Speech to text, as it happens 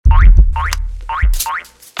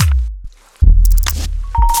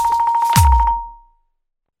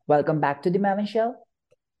Welcome back to the Maven Show.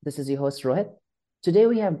 This is your host Rohit. Today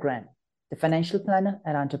we have Grant, the financial planner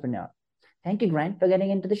and entrepreneur. Thank you, Grant, for getting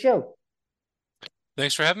into the show.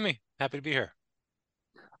 Thanks for having me. Happy to be here.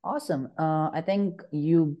 Awesome. I think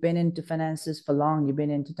you've been into finances for long. You've been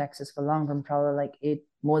into taxes for long, from probably like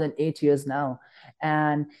more than 8 years now,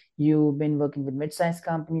 and you've been working with mid-sized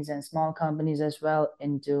companies and small companies as well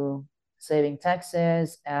into saving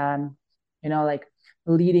taxes and like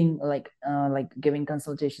leading like giving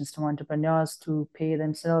consultations to entrepreneurs to pay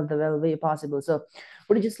themselves the well way possible. So,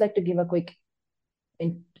 would you just like to give a quick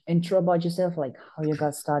intro about yourself, like how you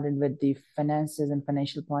got started with the finances and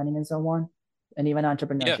financial planning and so on, and even Yeah,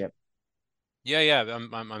 entrepreneurship? yeah.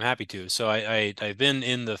 I'm happy to. So I've been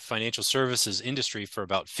in the financial services industry for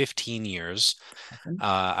about 15 years. Awesome.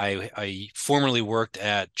 I formerly worked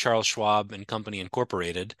at Charles Schwab and Company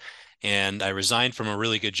Incorporated, and I resigned from a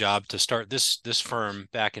really good job to start this firm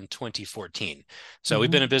back in 2014. So we've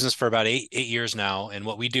been in Mm-hmm. business for about eight years now, and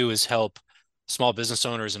what we do is help small business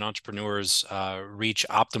owners and entrepreneurs reach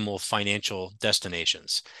optimal financial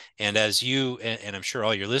destinations. And as you and I'm sure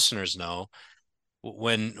all your listeners know,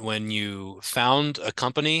 when you found a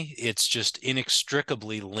company, it's just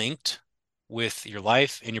inextricably linked with your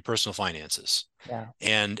life and your personal finances. Yeah.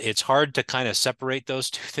 And it's hard to kind of separate those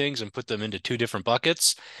two things and put them into two different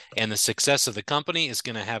buckets. And the success of the company is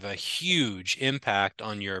going to have a huge impact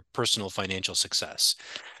on your personal financial success.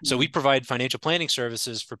 So we Mm. provide financial planning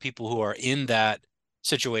services for people who are in that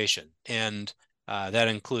situation. And that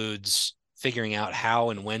includes figuring out how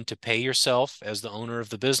and when to pay yourself as the owner of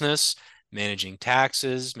the business, managing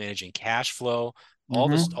taxes, managing cash flow, all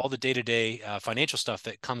this, Mm-hmm. all the day-to-day financial stuff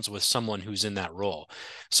that comes with someone who's in that role.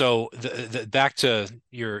 So back to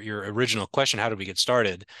your original question, how did we get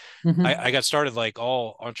started? Mm-hmm. I got started like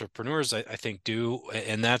all entrepreneurs, I think, do,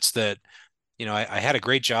 and that's that. I had a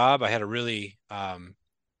great job. I had a really a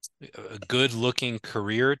good looking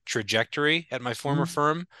career trajectory at my former Mm-hmm.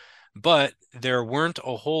 firm, but there weren't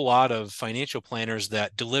a whole lot of financial planners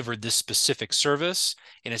that delivered this specific service,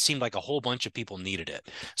 and it seemed like a whole bunch of people needed it.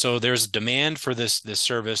 So there's demand for this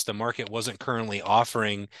service. The market wasn't currently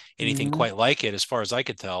offering anything Mm-hmm. quite like it as far as I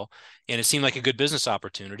could tell, and it seemed like a good business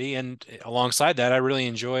opportunity. And alongside that, I really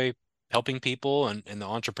enjoy helping people and the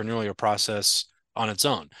entrepreneurial process on its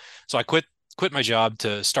own. So I quit my job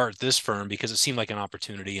to start this firm because it seemed like an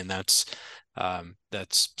opportunity, and that's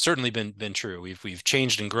certainly been true. We've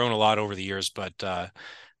changed and grown a lot over the years, but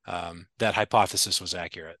that hypothesis was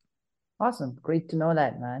accurate. Awesome. Great to know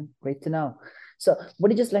that, man. Great to know. So,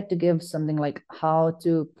 would you just like to give something like how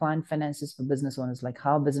to plan finances for business owners, like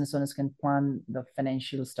how business owners can plan the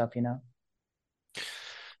financial stuff?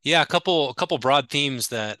 Yeah, a couple broad themes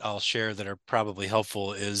that I'll share that are probably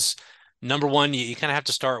helpful is number one, you kind of have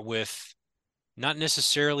to start with not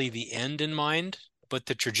necessarily the end in mind, but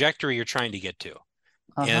the trajectory you're trying to get to.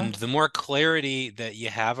 Uh-huh. And the more clarity that you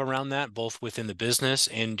have around that, both within the business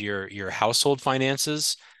and your household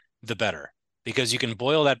finances, the better. Because you can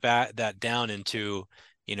boil that down into,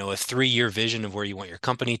 a 3-year vision of where you want your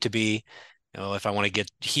company to be. If I want to get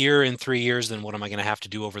here in 3 years, then what am I going to have to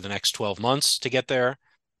do over the next 12 months to get there?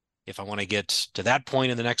 If I want to get to that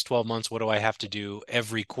point in the next 12 months, what do I have to do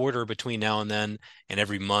every quarter between now and then, and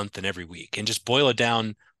every month and every week? And just boil it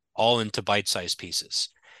down all into bite-sized pieces.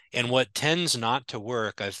 And what tends not to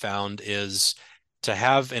work, I've found, is to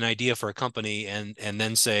have an idea for a company and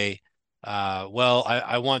then say, well,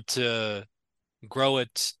 I want to grow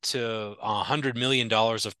it to $100 million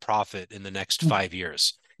of profit in the next 5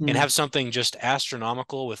 years, and Mm-hmm. have something just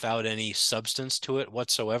astronomical without any substance to it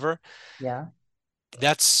whatsoever. Yeah.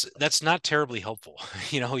 That's not terribly helpful.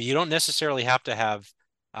 You don't necessarily have to have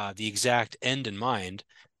the exact end in mind,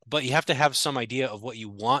 but you have to have some idea of what you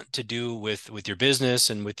want to do with your business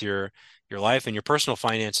and with your life and your personal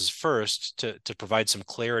finances first to provide some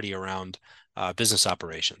clarity around business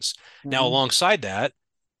operations. Now, Mm-hmm. alongside that,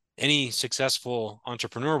 any successful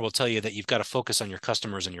entrepreneur will tell you that you've got to focus on your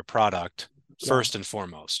customers and your product Yeah. first and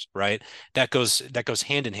foremost, right? That goes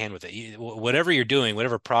hand in hand with it. Whatever you're doing,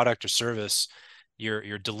 whatever product or service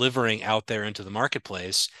you're delivering out there into the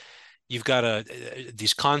marketplace, you've got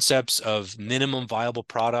these concepts of minimum viable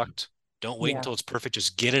product. Don't wait Yeah. until it's perfect.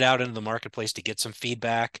 Just get it out into the marketplace to get some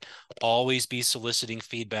feedback. Always be soliciting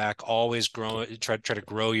feedback. Always try to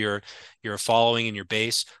grow your following and your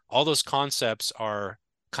base. All those concepts are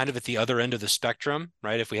kind of at the other end of the spectrum,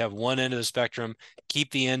 right? If we have one end of the spectrum,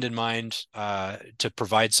 keep the end in mind to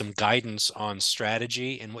provide some guidance on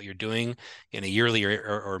strategy and what you're doing in a yearly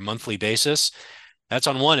or monthly basis. That's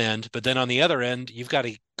on one end, but then on the other end, you've got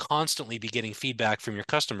to constantly be getting feedback from your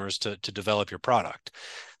customers to develop your product.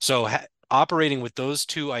 So operating with those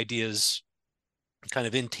two ideas kind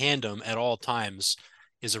of in tandem at all times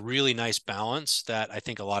is a really nice balance that I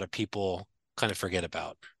think a lot of people kind of forget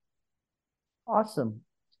about. Awesome.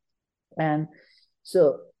 And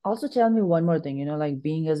so also tell me one more thing, like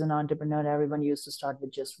being as an entrepreneur, everyone used to start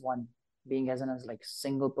with just one, being as an as like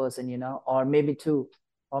single person, or maybe two,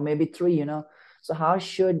 or maybe three, So how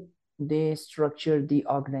should they structure the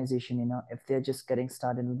organization, if they're just getting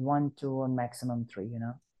started with one, two, or maximum three?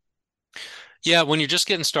 Yeah, when you're just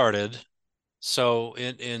getting started, so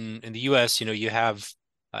in the US, you have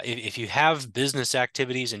if you have business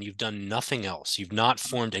activities and you've done nothing else, you've not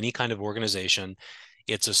formed any kind of organization,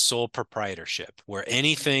 it's a sole proprietorship where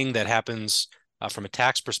anything that happens from a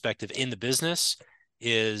tax perspective in the business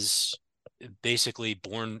is basically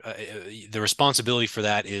the responsibility for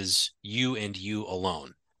that is you and you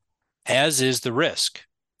alone, as is the risk.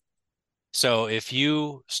 So if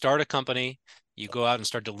you start a company, you go out and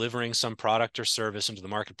start delivering some product or service into the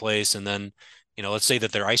marketplace, and then, let's say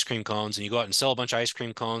that they're ice cream cones, and you go out and sell a bunch of ice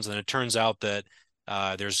cream cones, and then it turns out that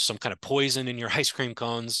there's some kind of poison in your ice cream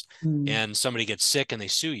cones, Mm. and somebody gets sick and they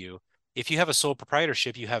sue you. If you have a sole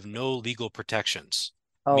proprietorship, you have no legal protections,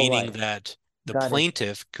 All meaning right. that the Got it.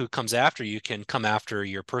 plaintiff who comes after you can come after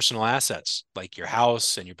your personal assets, like your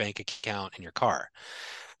house and your bank account and your car.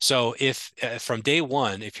 So if from day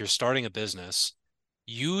one, if you're starting a business,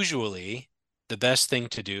 usually the best thing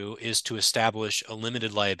to do is to establish a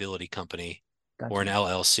limited liability company or an Gotcha.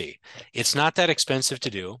 LLC. It's not that expensive to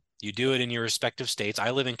do. You do it in your respective states.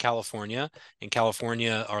 I live in California. In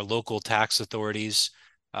California, our local tax authorities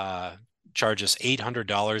uh, charge us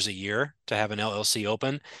 $800 a year to have an LLC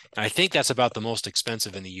open. And I think that's about the most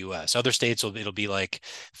expensive in the US. Other states, it'll be like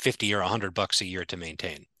 50 or $100 a year to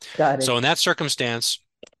maintain. Got So it. in that circumstance,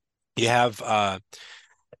 you have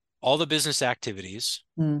all the business activities.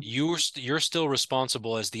 Mm. You're still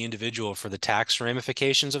responsible as the individual for the tax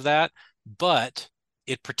ramifications of that, but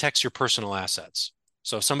it protects your personal assets.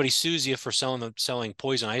 So if somebody sues you for selling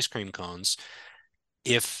poison ice cream cones,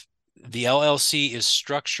 if the LLC is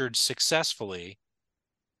structured successfully,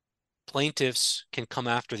 plaintiffs can come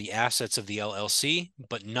after the assets of the LLC,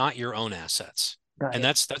 but not your own assets. Got And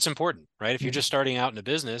it. that's important, right? If you're Mm. just starting out in a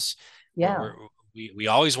business, we're, Yeah. we're we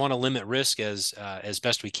always want to limit risk as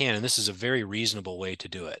best we can, and this is a very reasonable way to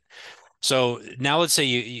do it. So now let's say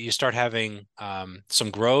you start having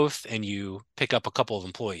some growth and you pick up a couple of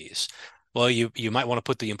employees. Well, you might want to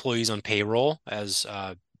put the employees on payroll as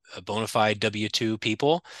a bona fide W-2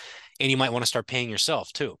 people, and you might want to start paying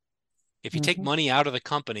yourself too. If you take Hmm. money out of the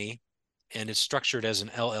company and it's structured as an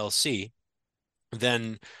LLC,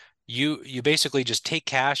 then you basically just take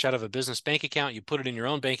cash out of a business bank account, you put it in your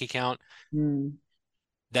own bank account. Mm.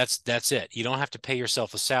 That's it. You don't have to pay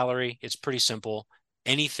yourself a salary. It's pretty simple.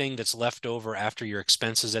 Anything that's left over after your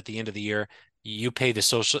expenses at the end of the year, you pay the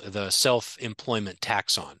self-employment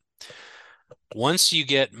tax on. Once you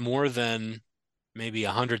get more than maybe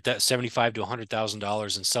 175 to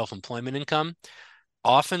 $100,000 in self-employment income,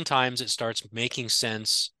 oftentimes it starts making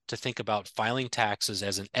sense to think about filing taxes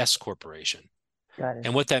as an S corporation. Got it.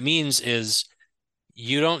 And what that means is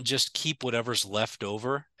you don't just keep whatever's left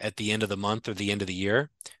over at the end of the month or the end of the year.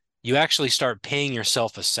 You actually start paying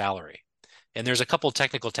yourself a salary. And there's a couple of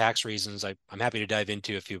technical tax reasons I'm happy to dive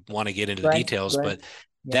into if you want to get into the Go ahead. details, Go ahead.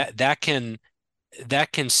 but Yeah.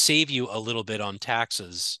 that can save you a little bit on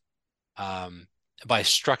taxes by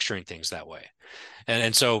structuring things that way.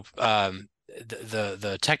 And so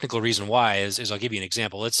the technical reason why is I'll give you an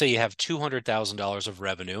example. Let's say you have $200,000 of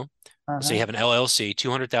revenue. Let's say you Uh-huh. have an LLC,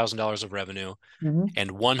 $200,000 of revenue, Mm-hmm.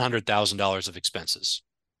 and $100,000 of expenses.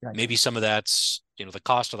 Gotcha. Maybe some of that's, the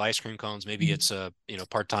cost of ice cream cones. Maybe Mhm. it's a,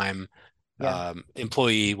 part-time Yeah.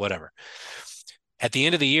 employee, whatever. At the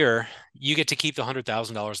end of the year, you get to keep the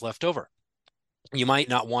 $100,000 left over. You might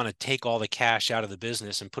not want to take all the cash out of the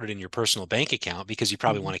business and put it in your personal bank account because you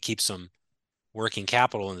probably Mhm. want to keep some working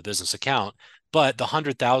capital in the business account. But the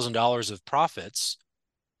 $100,000 of profits,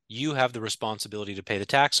 you have the responsibility to pay the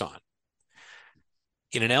tax on.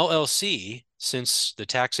 In an LLC, since the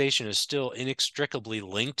taxation is still inextricably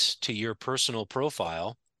linked to your personal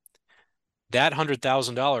profile, that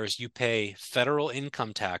 $100,000 you pay federal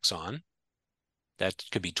income tax on. That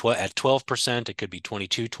could be at 12%, it could be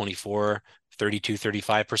 22, 24, 32,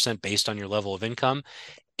 35% based on your level of income,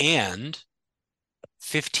 and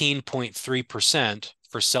 15.3%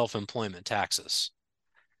 for self-employment taxes.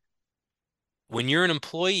 When you're an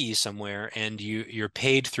employee somewhere and you're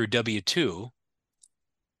paid through W-2,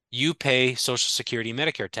 you pay Social Security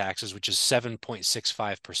Medicare taxes, which is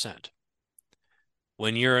 7.65%.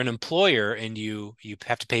 When you're an employer and you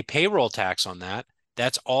have to pay payroll tax on that,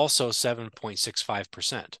 that's also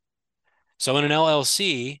 7.65%. So in an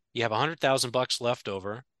LLC, you have 100,000 bucks left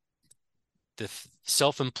over. The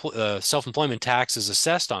self-employment tax is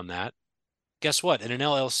assessed on that. Guess what? In an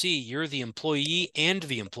LLC, you're the employee and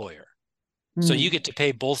the employer. So you Hmm. get to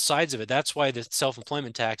pay both sides of it. That's why the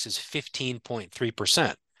self-employment tax is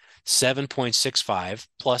 15.3%, 7.65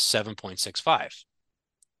 plus 7.65,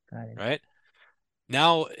 Got it. right?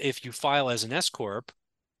 Now, if you file as an S corp,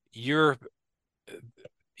 you're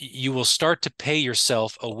you will start to pay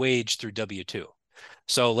yourself a wage through W-2.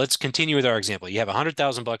 So let's continue with our example. You have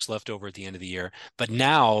 100,000 bucks left over at the end of the year, but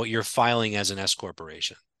now you're filing as an S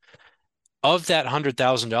corporation. Of that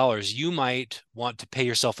 $100,000, you might want to pay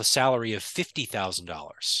yourself a salary of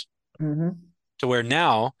 $50,000, Mm-hmm. to where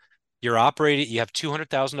now you're operating, you have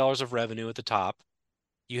 $200,000 of revenue at the top,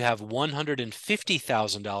 you have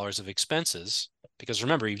 $150,000 of expenses, because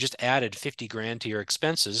remember, you've just added 50 grand to your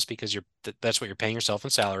expenses because that's what you're paying yourself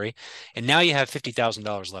in salary, and now you have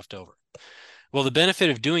 $50,000 left over. Well, the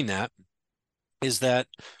benefit of doing that is that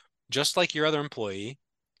just like your other employee,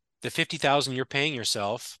 the 50,000 you're paying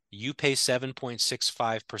yourself, you pay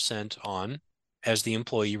 7.65% on as the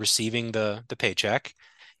employee receiving the paycheck,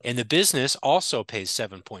 and the business also pays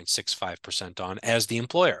 7.65% on as the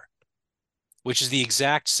employer, which is the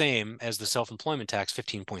exact same as the self-employment tax,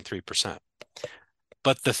 15.3%.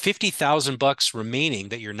 But the 50,000 bucks remaining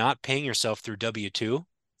that you're not paying yourself through W-2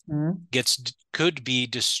 Mm-hmm. could be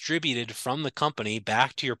distributed from the company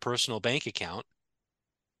back to your personal bank account.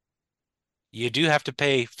 You do have to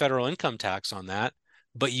pay federal income tax on that,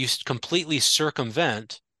 but you completely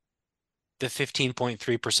circumvent the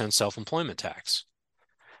 15.3% self-employment tax.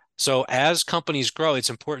 So as companies grow, it's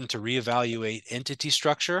important to reevaluate entity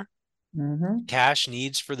structure, Mm-hmm. cash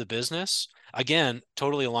needs for the business. Again,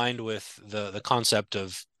 totally aligned with the concept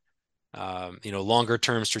of longer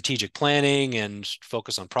term strategic planning and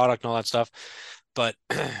focus on product and all that stuff. But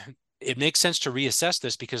it makes sense to reassess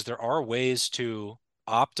this because there are ways to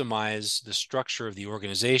optimize the structure of the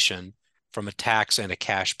organization from a tax and a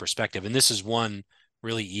cash perspective. And this is one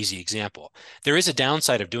really easy example. There is a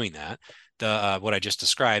downside of doing that. What I just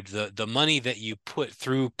described, the money that you put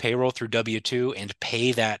through payroll through W-2 and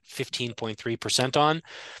pay that 15.3% on,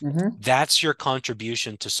 Mm-hmm. that's your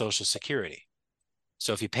contribution to Social Security.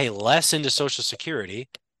 So if you pay less into Social Security,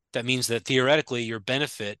 that means that theoretically your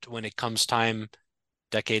benefit when it comes time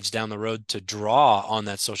decades down the road to draw on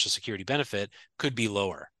that Social Security benefit could be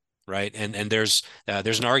lower, right? And there's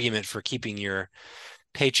an argument for keeping your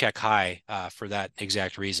paycheck high for that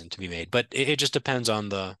exact reason to be made, but it just depends on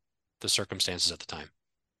the circumstances at the time.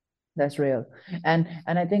 That's real. And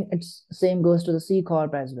I think it's same goes to the C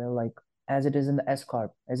corp as well, like as it is in the S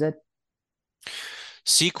corp, is it?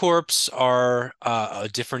 C corps are a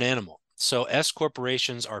different animal. So S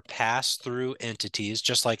corporations are pass-through entities,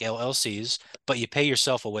 just like LLCs, but you pay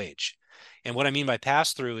yourself a wage. And what I mean by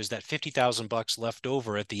pass-through is that 50,000 bucks left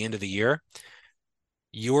over at the end of the year,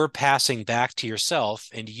 you're passing back to yourself,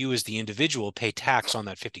 and you as the individual pay tax on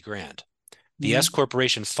that 50 grand. The S Mm-hmm.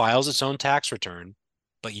 corporation files its own tax return,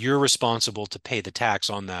 but you're responsible to pay the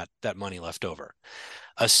tax on that money left over.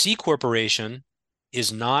 A C corporation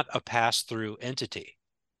is not a pass-through entity.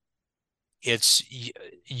 It's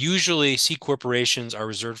usually C corporations are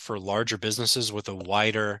reserved for larger businesses with a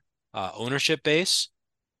wider ownership base.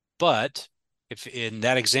 But if in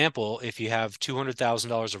that example, if you have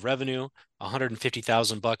 $200,000 of revenue,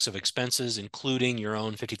 150,000 bucks of expenses, including your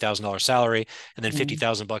own $50,000 salary, and then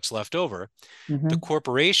 50,000 bucks left over, the Mm-hmm.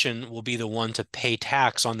 corporation will be the one to pay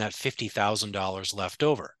tax on that $50,000 left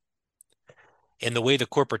over. And the way the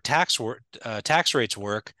corporate tax rates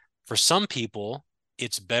work, for some people,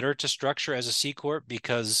 it's better to structure as a C corp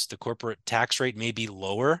because the corporate tax rate may be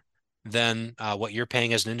lower than what you're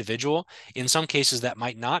paying as an individual. In some cases, that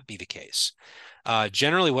might not be the case.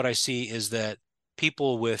 Generally, what I see is that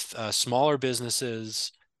people with smaller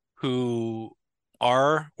businesses who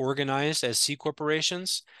are organized as C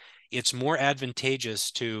corporations, it's more advantageous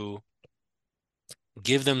to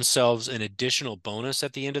give themselves an additional bonus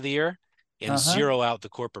at the end of the year and Uh-huh. zero out the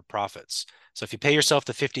corporate profits. So if you pay yourself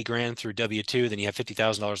the 50 grand through W-2, then you have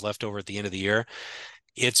 $50,000 left over at the end of the year.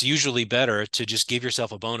 It's usually better to just give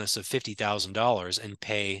yourself a bonus of $50,000 and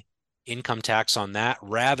pay income tax on that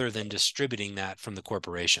rather than distributing that from the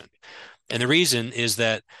corporation. And the reason is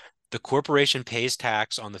that the corporation pays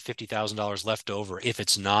tax on the $50,000 left over if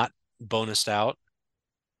it's not bonused out,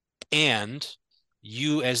 and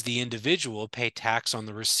you as the individual pay tax on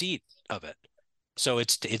the receipt of it. So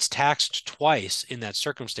it's taxed twice in that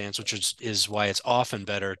circumstance, which is why it's often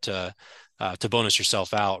better to bonus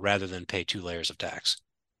yourself out rather than pay two layers of tax.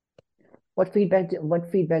 What feedback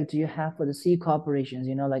do you have for the C corporations?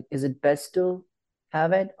 Like, is it best to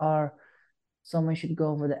have it, or someone should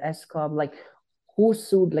go for the S corp? Like, who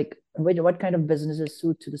suit, like, what kind of businesses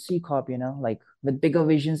suit to the C corp? Like with bigger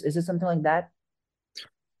visions. Is it something like that?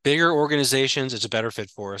 Bigger organizations, it's a better fit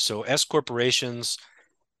for us. So S corporations,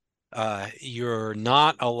 you're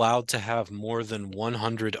not allowed to have more than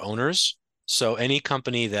 100 owners. So any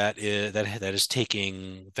company that is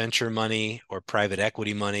taking venture money or private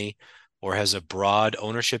equity money or has a broad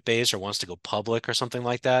ownership base or wants to go public or something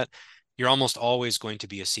like that, you're almost always going to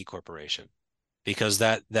be a C corporation because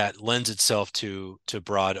that lends itself to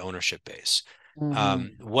broad ownership base.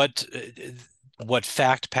 Mm-hmm. What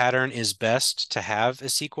fact pattern is best to have a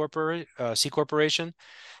C corporation?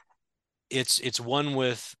 It's one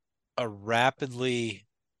with a rapidly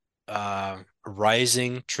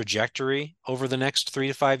rising trajectory over the next 3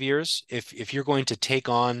 to 5 years. If you're going to take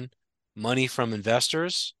on money from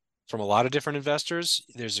investors, from a lot of different investors,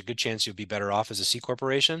 there's a good chance you'll be better off as a C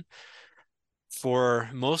corporation. For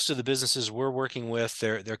most of the businesses we're working with,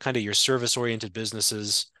 they're kind of your service-oriented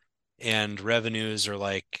businesses, and revenues are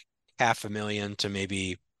like 500,000 to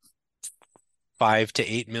maybe $5 to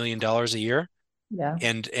 $8 million a year. Yeah.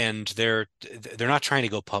 And they're not trying to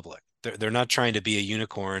go public. They're not trying to be a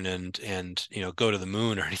unicorn and go to the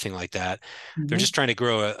moon or anything like that. They're Mm-hmm. just trying to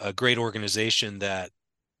grow a great organization that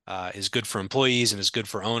is good for employees and is good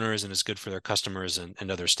for owners and is good for their customers and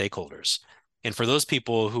other stakeholders. And for those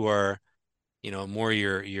people who are more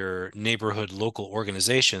your neighborhood local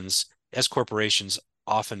organizations, S corporations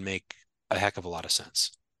often make a heck of a lot of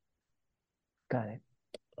sense. Got it.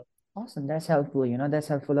 Awesome. That's helpful. That's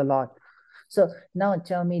helpful a lot. So now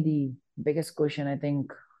tell me the biggest question I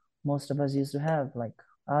think most of us used to have, like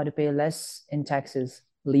how to pay less in taxes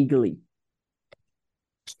legally.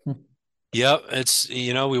 Yep, it's we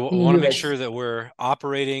In want to make US. sure that we're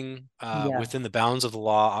operating Yeah. within the bounds of the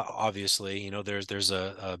law. Obviously, there's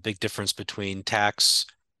a big difference between tax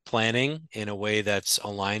planning in a way that's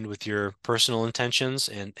aligned with your personal intentions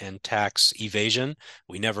and tax evasion.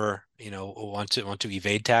 We never, want to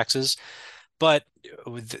evade taxes, but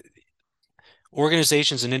with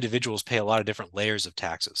organizations and individuals pay a lot of different layers of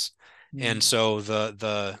taxes. And Mm, so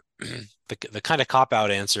the kind of cop out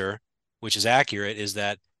answer, which is accurate, is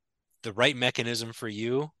that the right mechanism for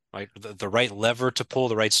you, right? The right lever to pull,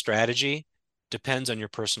 the right strategy depends on your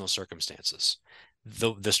personal circumstances.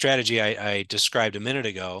 The strategy I described a minute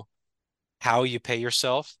ago, how you pay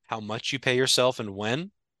yourself, how much you pay yourself, and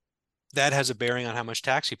when, that has a bearing on how much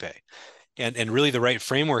tax you pay. And really the right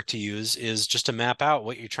framework to use is just to map out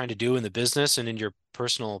what you're trying to do in the business and in your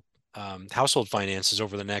personal household finances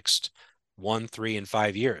over the next 1, 3, and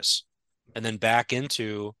 5 years, and then back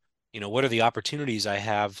into, what are the opportunities I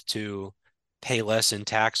have to pay less in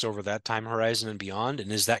tax over that time horizon and beyond,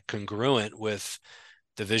 and is that congruent with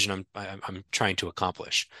the vision I'm trying to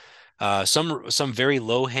accomplish. Some very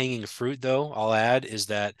low hanging fruit, though, I'll add, is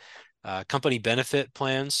that company benefit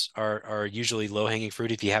plans are usually low hanging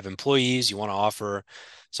fruit. If you have employees, you want to offer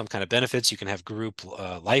some kind of benefits. You can have group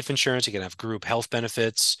life insurance. You can have group health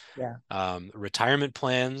benefits. yeah. Retirement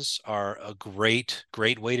plans are a great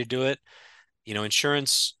way to do it.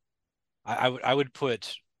 Insurance. I would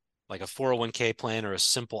put like a 401k plan or a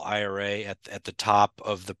simple IRA at the top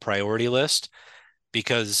of the priority list,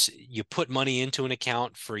 because you put money into an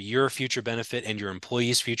account for your future benefit and your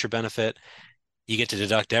employees' future benefit. You get to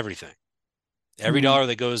deduct everything. Every Mm, dollar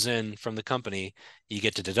that goes in from the company, you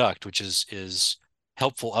get to deduct, which is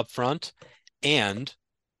helpful upfront, and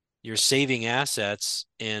you're saving assets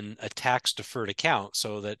in a tax deferred account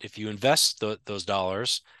so that if you invest those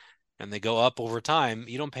dollars and they go up over time,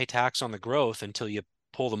 you don't pay tax on the growth until you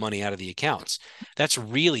pull the money out of the accounts. That's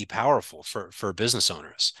really powerful for business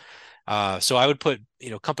owners. So I would put,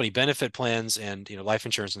 company benefit plans and, life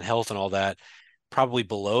insurance and health and all that probably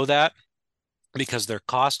below that because they're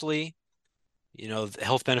costly.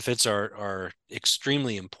 Health benefits are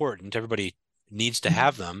extremely important. Everybody needs to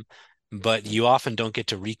have them, but you often don't get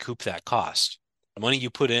to recoup that cost. The money you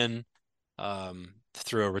put in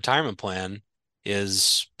through a retirement plan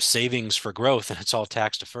is savings for growth, and it's all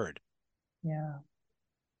tax deferred. yeah,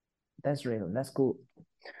 that's real. That's cool.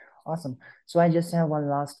 Awesome. So I just have one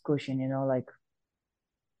last question, like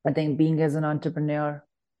I think being as an entrepreneur,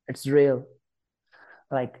 it's real.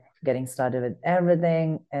 Like getting started with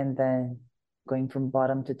everything and then going from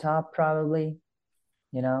bottom to top, probably,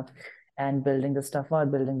 you know, and building the stuff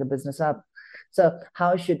out, building the business up. So,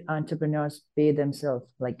 how should entrepreneurs pay themselves,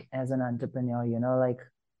 like as an entrepreneur, like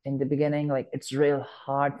in the beginning, like it's real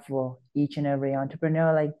hard for each and every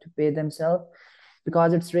entrepreneur, like to pay themselves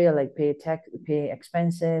because it's real, like pay tech, pay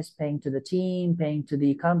expenses, paying to the team, paying to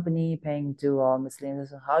the company, paying to all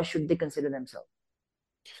miscellaneous. How should they consider themselves?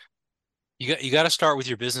 You got to start with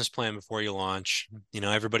your business plan before you launch.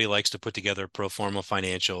 Everybody likes to put together pro forma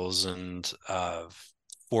financials and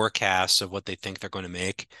forecasts of what they think they're going to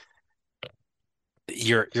make.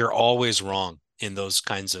 You're always wrong in those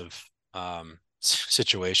kinds of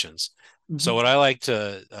situations. So Hmm. what I like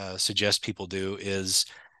to suggest people do is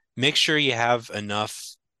make sure you have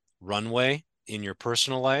enough runway in your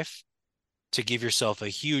personal life to give yourself a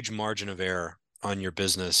huge margin of error on your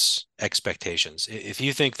business expectations. If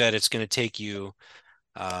you think that it's going to take you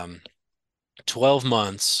um, 12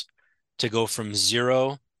 months to go from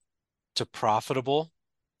zero to profitable,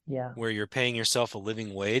 Yeah. where you're paying yourself a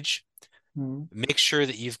living wage, Hmm. make sure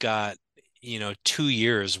that you've got, 2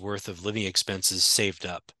 years worth of living expenses saved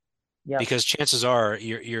up, Yep. because chances are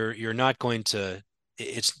you're not going to,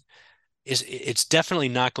 it's it's definitely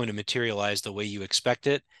not going to materialize the way you expect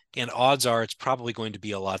it. And odds are it's probably going to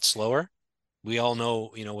be a lot slower. We all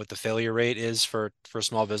know, what the failure rate is for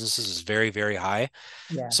small businesses is very, very high.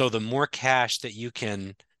 Yeah. So the more cash that you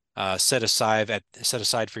can set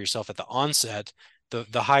aside for yourself at the onset,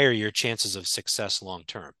 the higher your chances of success long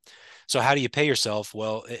term. So how do you pay yourself?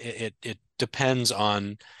 Well, it depends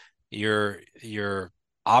on your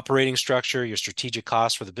operating structure, your strategic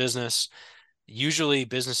costs for the business. Usually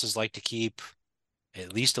businesses like to keep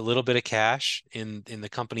at least a little bit of cash in the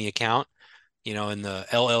company account. In the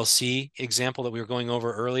LLC example that we were going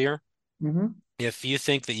over earlier, Hmm. if you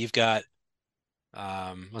think that you've got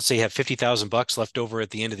let's say you have 50,000 bucks left over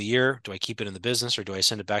at the end of the year. Do I keep it in the business or do I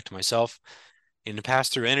send it back to myself? In a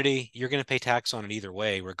pass-through entity, you're going to pay tax on it either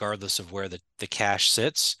way, regardless of where the cash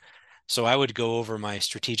sits. So I would go over my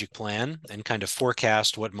strategic plan and kind of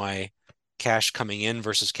forecast what my cash coming in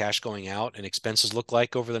versus cash going out and expenses look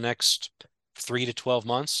like over the next 3 to 12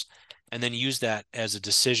 months, and then use that as a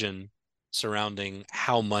decision surrounding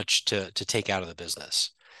how much to take out of the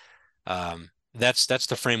business. That's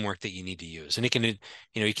the framework that you need to use. And you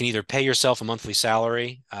can either pay yourself a monthly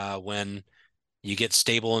salary when you get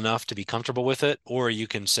stable enough to be comfortable with it, or you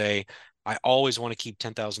can say, I always want to keep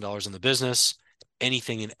 $10,000 in the business.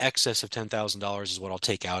 Anything in excess of $10,000 is what I'll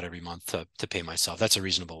take out every month to pay myself. That's a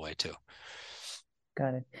reasonable way too.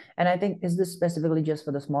 Got it. And I think, is this specifically just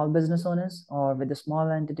for the small business owners or with the small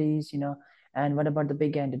entities, And what about the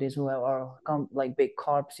big entities who have, or come like big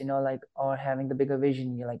corps, like, or having the bigger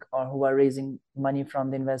vision, like, or who are raising money from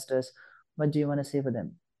the investors? What do you want to say for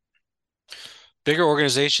them? Bigger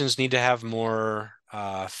organizations need to have more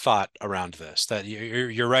thought around this. That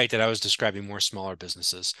you're right that I was describing more smaller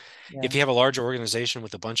businesses. Yeah. If you have a large organization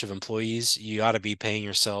with a bunch of employees, you ought to be paying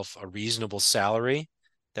yourself a reasonable salary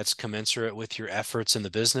that's commensurate with your efforts in the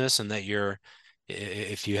business, and that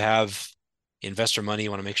if you have investor money, you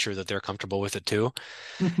want to make sure that they're comfortable with it too.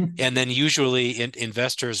 And then usually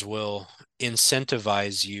investors will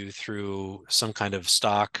incentivize you through some kind of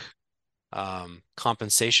stock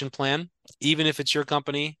compensation plan, even if it's your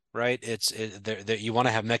company, right? That you want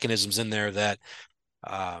to have mechanisms in there that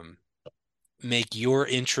um, make your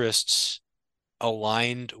interests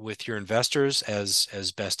aligned with your investors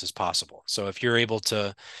as best as possible. So if you're able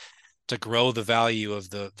to grow the value of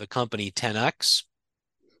the company 10x,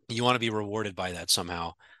 you want to be rewarded by that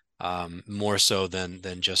somehow, more so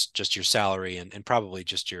than just your salary and probably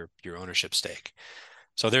just your ownership stake.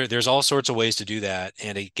 So there's all sorts of ways to do that,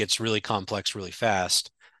 and it gets really complex really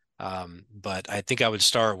fast. But I think I would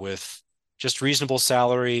start with just reasonable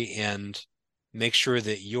salary and make sure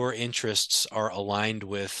that your interests are aligned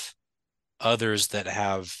with others that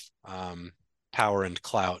have power and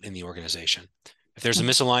clout in the organization. If there's a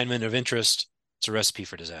misalignment of interest, it's a recipe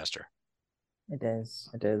for disaster. It is.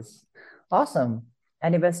 It is. Awesome.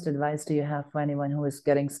 Any best advice do you have for anyone who is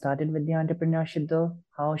getting started with the entrepreneurship though?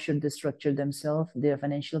 How should they structure themselves, their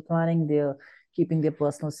financial planning, their keeping their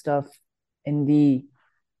personal stuff in the,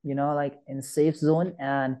 like in safe zone,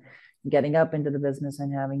 and getting up into the business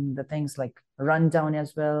and having the things like run down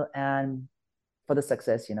as well, and for the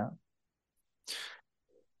success.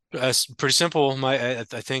 It's pretty simple. I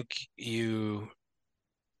think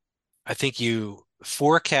you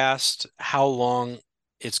forecast how long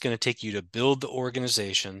it's going to take you to build the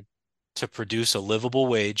organization to produce a livable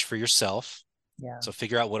wage for yourself. Yeah. So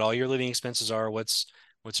figure out what all your living expenses are, what's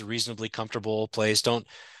a reasonably comfortable place. Don't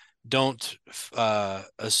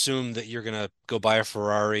assume that you're gonna go buy a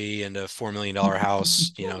Ferrari and a $4 million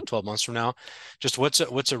house, 12 months from now. Just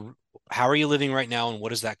how are you living right now, and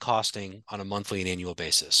what is that costing on a monthly and annual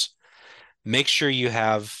basis? Make sure you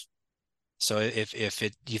have. So if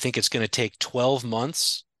you think it's going to take 12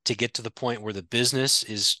 months to get to the point where the business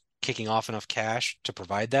is kicking off enough cash to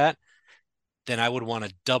provide that, then I would want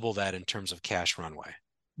to double that in terms of cash runway.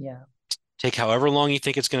 Yeah. Take however long you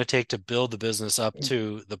think it's going to take to build the business up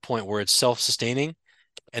to the point where it's self-sustaining,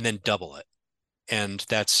 and then double it. And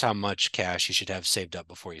that's how much cash you should have saved up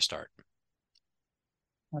before you start.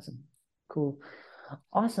 Awesome. Cool.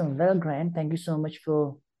 Awesome. Well, Grant, thank you so much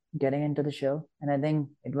for getting into the show. And I think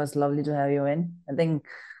it was lovely to have you in. I think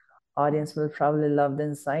audience will probably love the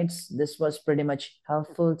insights. This was pretty much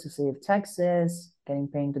helpful to save taxes, getting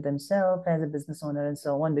paid to themselves as a business owner and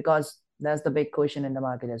so on, because that's the big question in the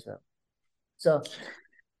market as well. So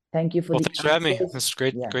thank you for Well, the thanks for having me. answers. This is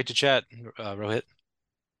great, Yeah, great to chat, Rohit.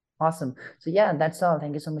 awesome. So yeah, that's all.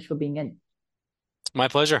 Thank you so much for being in. My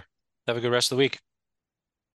pleasure. Have a good rest of the week.